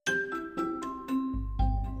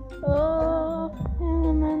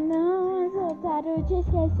quero te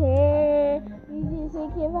esquecer. Me disse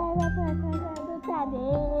que vai lá pra casa do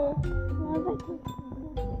Tadeu.